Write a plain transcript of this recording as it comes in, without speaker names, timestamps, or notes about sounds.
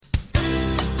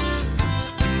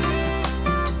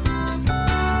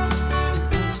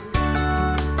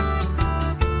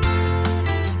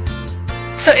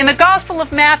So in the Gospel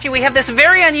of Matthew, we have this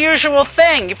very unusual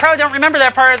thing. You probably don't remember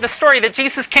that part of the story, that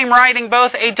Jesus came riding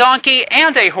both a donkey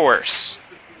and a horse.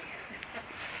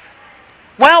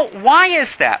 Well, why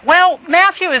is that? Well,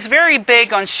 Matthew is very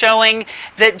big on showing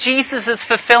that Jesus is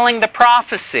fulfilling the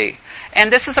prophecy.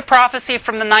 And this is a prophecy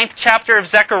from the 9th chapter of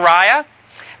Zechariah.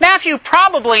 Matthew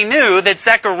probably knew that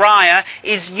Zechariah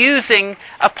is using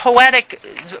a poetic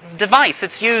device.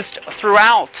 It's used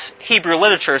throughout Hebrew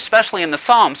literature, especially in the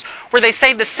Psalms, where they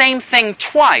say the same thing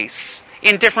twice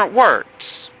in different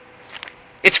words.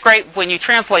 It's great when you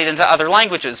translate into other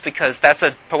languages because that's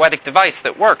a poetic device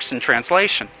that works in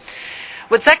translation.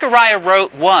 What Zechariah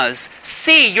wrote was,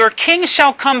 "See, your king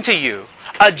shall come to you.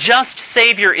 A just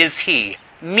Savior is he,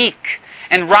 meek,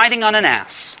 and riding on an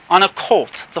ass, on a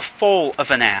colt, the foal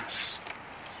of an ass."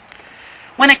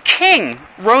 When a king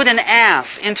rode an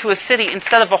ass into a city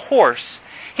instead of a horse,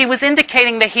 he was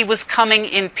indicating that he was coming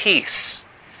in peace,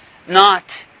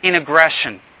 not in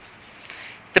aggression.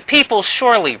 The people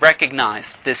surely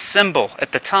recognized this symbol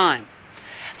at the time.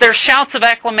 Their shouts of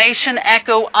acclamation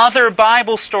echo other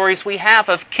Bible stories we have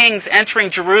of kings entering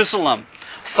Jerusalem,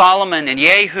 Solomon and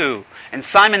Jehu and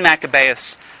Simon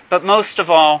Maccabeus, but most of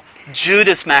all,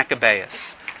 Judas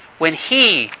Maccabeus, when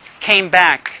he came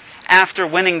back after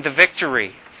winning the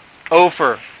victory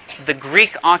over the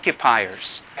Greek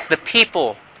occupiers. The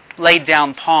people laid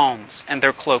down palms and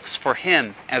their cloaks for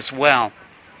him as well.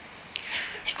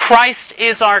 Christ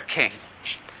is our King.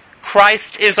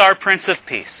 Christ is our Prince of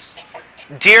Peace.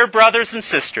 Dear brothers and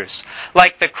sisters,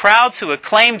 like the crowds who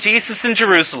acclaimed Jesus in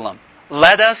Jerusalem,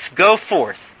 let us go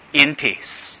forth in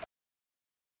peace.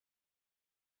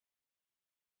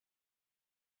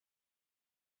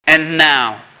 And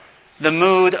now, the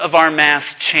mood of our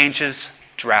Mass changes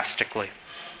drastically.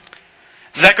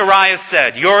 Zechariah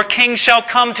said, "Your king shall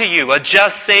come to you, a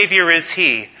just Savior is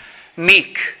he,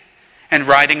 meek and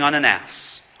riding on an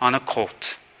ass, on a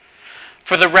colt."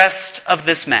 For the rest of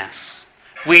this Mass,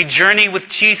 we journey with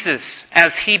Jesus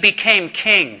as he became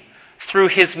king through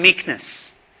his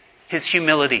meekness, his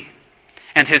humility,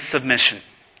 and his submission.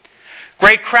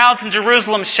 Great crowds in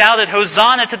Jerusalem shouted,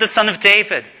 "Hosanna to the Son of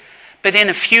David." But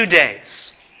in a few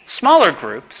days, smaller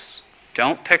groups,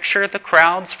 don't picture the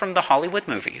crowds from the Hollywood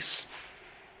movies,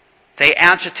 they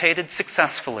agitated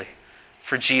successfully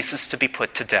for Jesus to be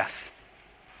put to death.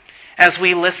 As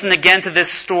we listen again to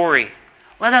this story,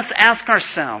 let us ask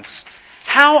ourselves,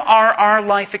 how are our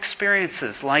life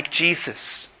experiences like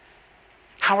Jesus?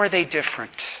 How are they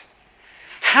different?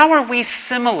 How are we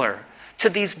similar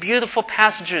to these beautiful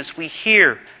passages we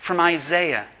hear from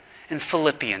Isaiah and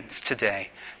Philippians today,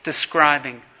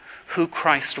 describing who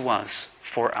Christ was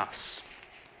for us?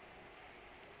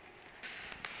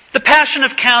 The Passion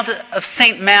account of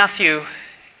St. Matthew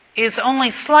is only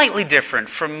slightly different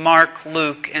from Mark,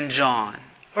 Luke, and John,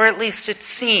 or at least it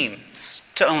seems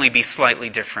to only be slightly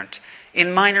different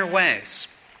in minor ways.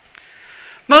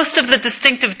 Most of the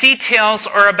distinctive details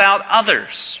are about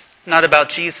others, not about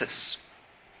Jesus.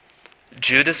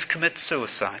 Judas commits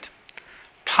suicide.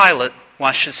 Pilate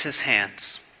washes his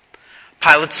hands.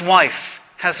 Pilate's wife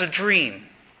has a dream,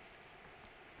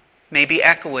 maybe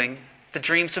echoing the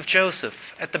dreams of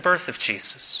Joseph at the birth of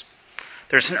Jesus.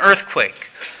 There's an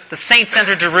earthquake. The saints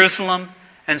enter Jerusalem,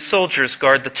 and soldiers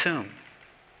guard the tomb.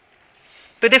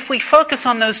 But if we focus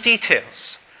on those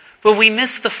details, will we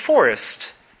miss the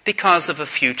forest because of a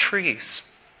few trees?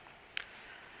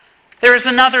 There is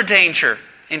another danger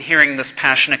in hearing this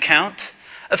Passion account,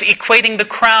 of equating the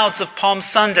crowds of Palm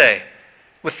Sunday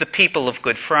with the people of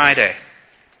Good Friday.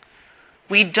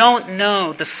 We don't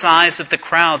know the size of the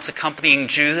crowds accompanying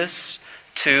Judas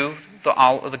to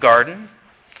the garden,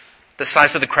 the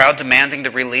size of the crowd demanding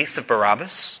the release of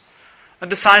Barabbas, or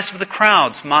the size of the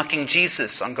crowds mocking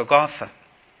Jesus on Golgotha.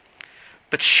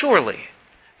 But surely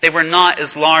they were not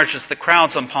as large as the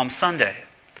crowds on Palm Sunday,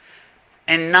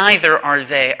 and neither are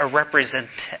they a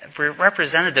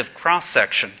representative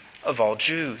cross-section of all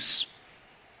Jews.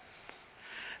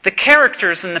 The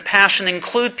characters in the Passion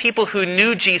include people who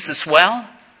knew Jesus well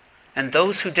and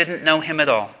those who didn't know him at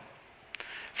all.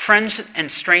 Friends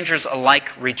and strangers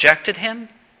alike rejected him.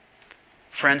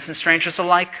 Friends and strangers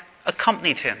alike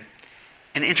accompanied him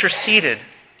and interceded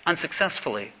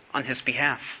unsuccessfully on his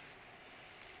behalf.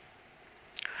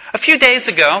 A few days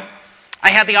ago,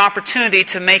 I had the opportunity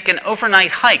to make an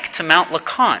overnight hike to Mount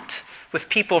LeConte with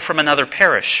people from another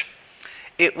parish.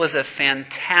 It was a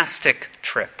fantastic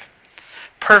trip.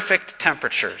 Perfect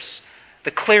temperatures.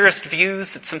 The clearest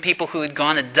views that some people who had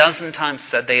gone a dozen times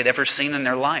said they had ever seen in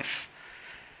their life.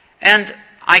 And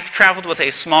I traveled with a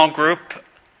small group,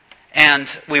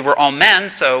 And we were all men,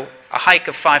 so a hike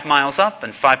of 5 miles up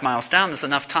and 5 miles down is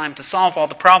enough time to solve all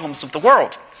the problems of the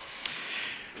world.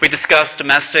 We discussed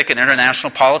domestic and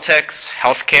international politics,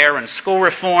 healthcare and school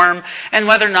reform, and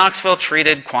whether Knoxville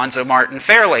treated Quanzo Martin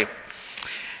fairly.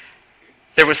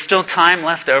 There was still time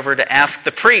left over to ask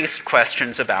the priest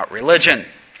questions about religion.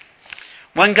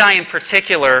 One guy in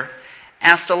particular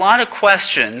asked a lot of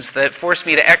questions that forced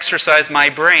me to exercise my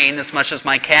brain as much as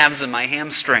my calves and my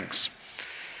hamstrings.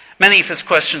 Many of his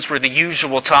questions were the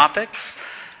usual topics,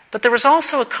 but there was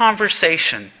also a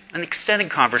conversation, an extended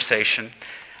conversation,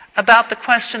 about the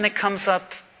question that comes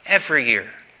up every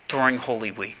year during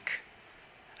Holy Week,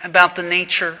 about the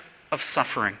nature of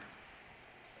suffering.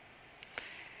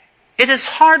 It is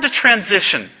hard to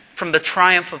transition from the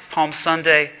triumph of Palm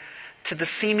Sunday to the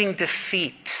seeming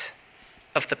defeat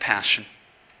of the Passion.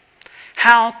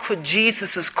 How could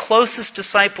Jesus' closest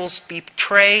disciples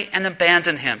betray and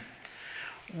abandon him?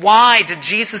 Why did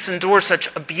Jesus endure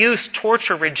such abuse,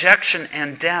 torture, rejection,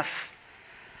 and death?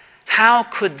 How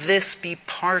could this be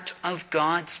part of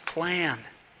God's plan?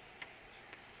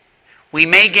 We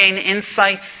may gain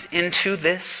insights into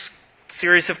this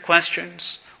series of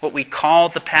questions, what we call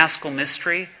the Paschal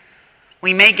Mystery.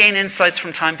 We may gain insights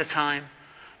from time to time,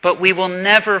 but we will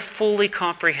never fully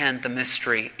comprehend the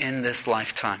mystery in this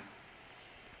lifetime.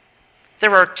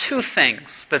 There are two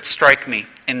things that strike me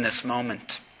in this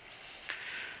moment.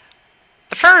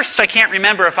 The first, I can't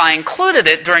remember if I included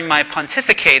it during my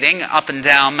pontificating up and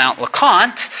down Mount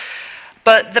LeConte,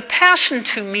 but the Passion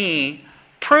to me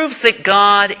proves that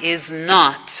God is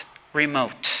not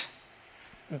remote.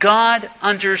 God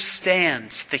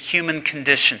understands the human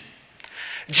condition.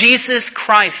 Jesus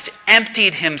Christ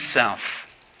emptied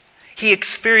himself. He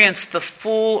experienced the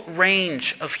full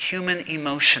range of human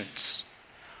emotions.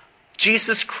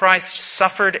 Jesus Christ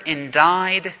suffered and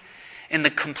died in the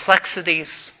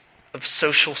complexities of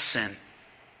social sin.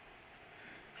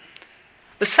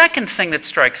 The second thing that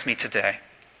strikes me today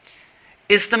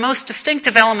is the most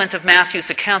distinctive element of Matthew's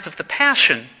account of the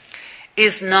Passion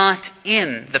is not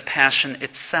in the Passion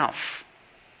itself.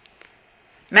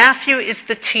 Matthew is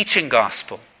the teaching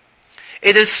gospel.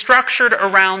 It is structured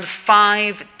around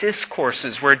 5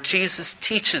 discourses where Jesus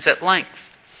teaches at length.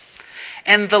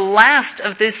 And the last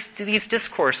of these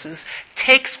discourses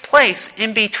takes place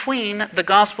in between the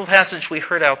gospel passage we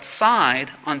heard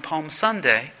outside on Palm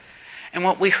Sunday and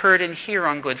what we heard in here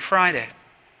on Good Friday.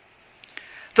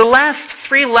 The last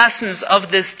 3 lessons of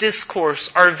this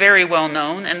discourse are very well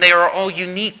known, and they are all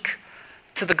unique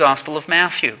to the Gospel of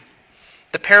Matthew.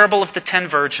 The parable of the 10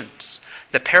 virgins,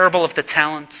 the parable of the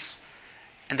talents,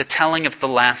 and the telling of the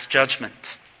last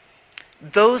judgment.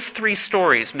 Those 3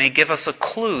 stories may give us a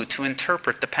clue to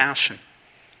interpret the Passion.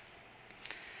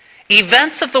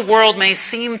 Events of the world may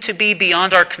seem to be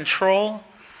beyond our control,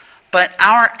 but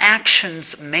our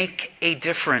actions make a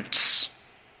difference.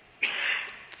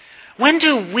 When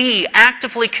do we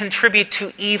actively contribute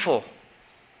to evil,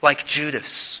 like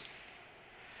Judas?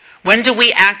 When do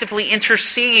we actively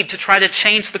intercede to try to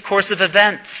change the course of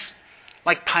events,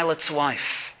 like Pilate's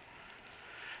wife?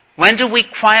 When do we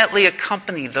quietly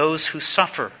accompany those who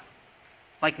suffer,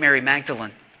 like Mary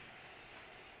Magdalene?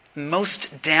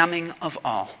 Most damning of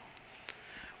all,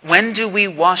 when do we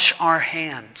wash our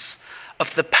hands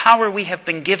of the power we have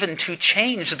been given to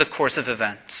change the course of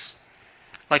events,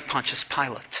 like Pontius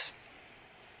Pilate?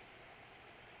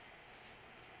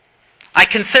 I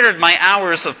considered my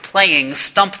hours of playing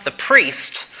Stump the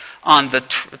Priest on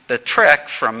the trek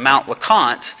from Mount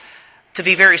LeConte to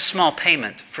be very small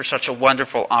payment for such a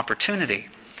wonderful opportunity.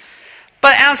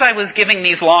 But as I was giving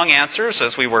these long answers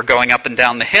as we were going up and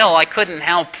down the hill, I couldn't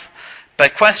help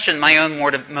but question my own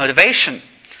motivation.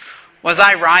 Was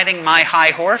I riding my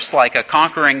high horse like a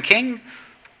conquering king,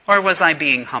 or was I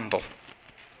being humble?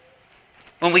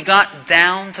 When we got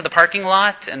down to the parking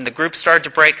lot and the group started to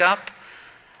break up,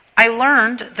 I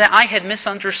learned that I had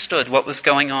misunderstood what was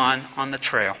going on the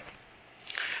trail.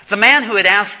 The man who had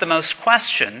asked the most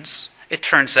questions, it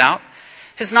turns out,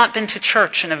 has not been to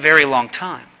church in a very long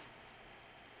time.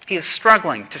 He is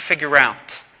struggling to figure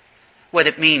out what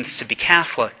it means to be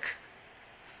Catholic.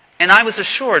 And I was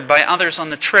assured by others on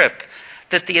the trip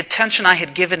that the attention I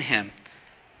had given him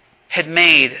had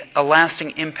made a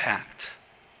lasting impact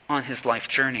on his life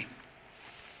journey.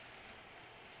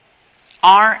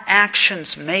 Our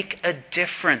actions make a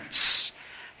difference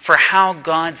for how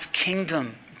God's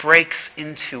kingdom breaks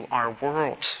into our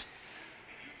world.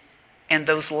 And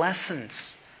those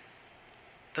lessons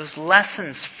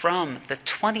from the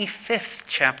 25th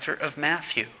chapter of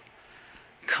Matthew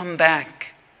come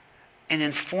back and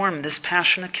inform this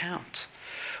Passion account.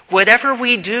 Whatever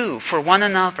we do for one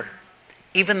another,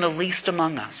 even the least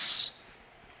among us,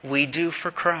 we do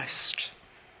for Christ.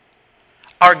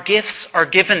 Our gifts are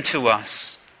given to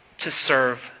us to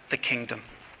serve the kingdom.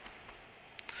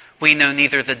 We know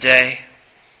neither the day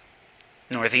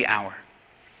nor the hour.